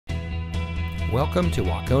Welcome to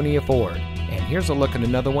Waconia Ford, and here's a look at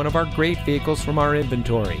another one of our great vehicles from our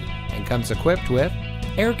inventory, and comes equipped with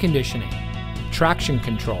air conditioning, traction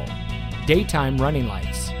control, daytime running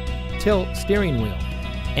lights, tilt steering wheel,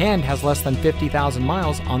 and has less than 50,000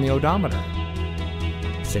 miles on the odometer.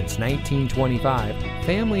 Since 1925,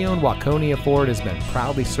 family-owned Waconia Ford has been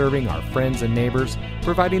proudly serving our friends and neighbors,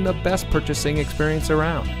 providing the best purchasing experience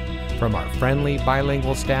around. From our friendly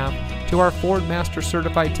bilingual staff to our Ford Master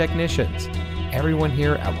Certified technicians, everyone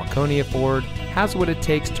here at Waconia Ford has what it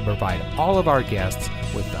takes to provide all of our guests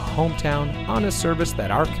with the hometown, honest service that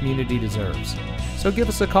our community deserves. So give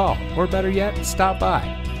us a call, or better yet, stop by.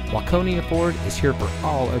 Waconia Ford is here for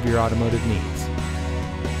all of your automotive needs.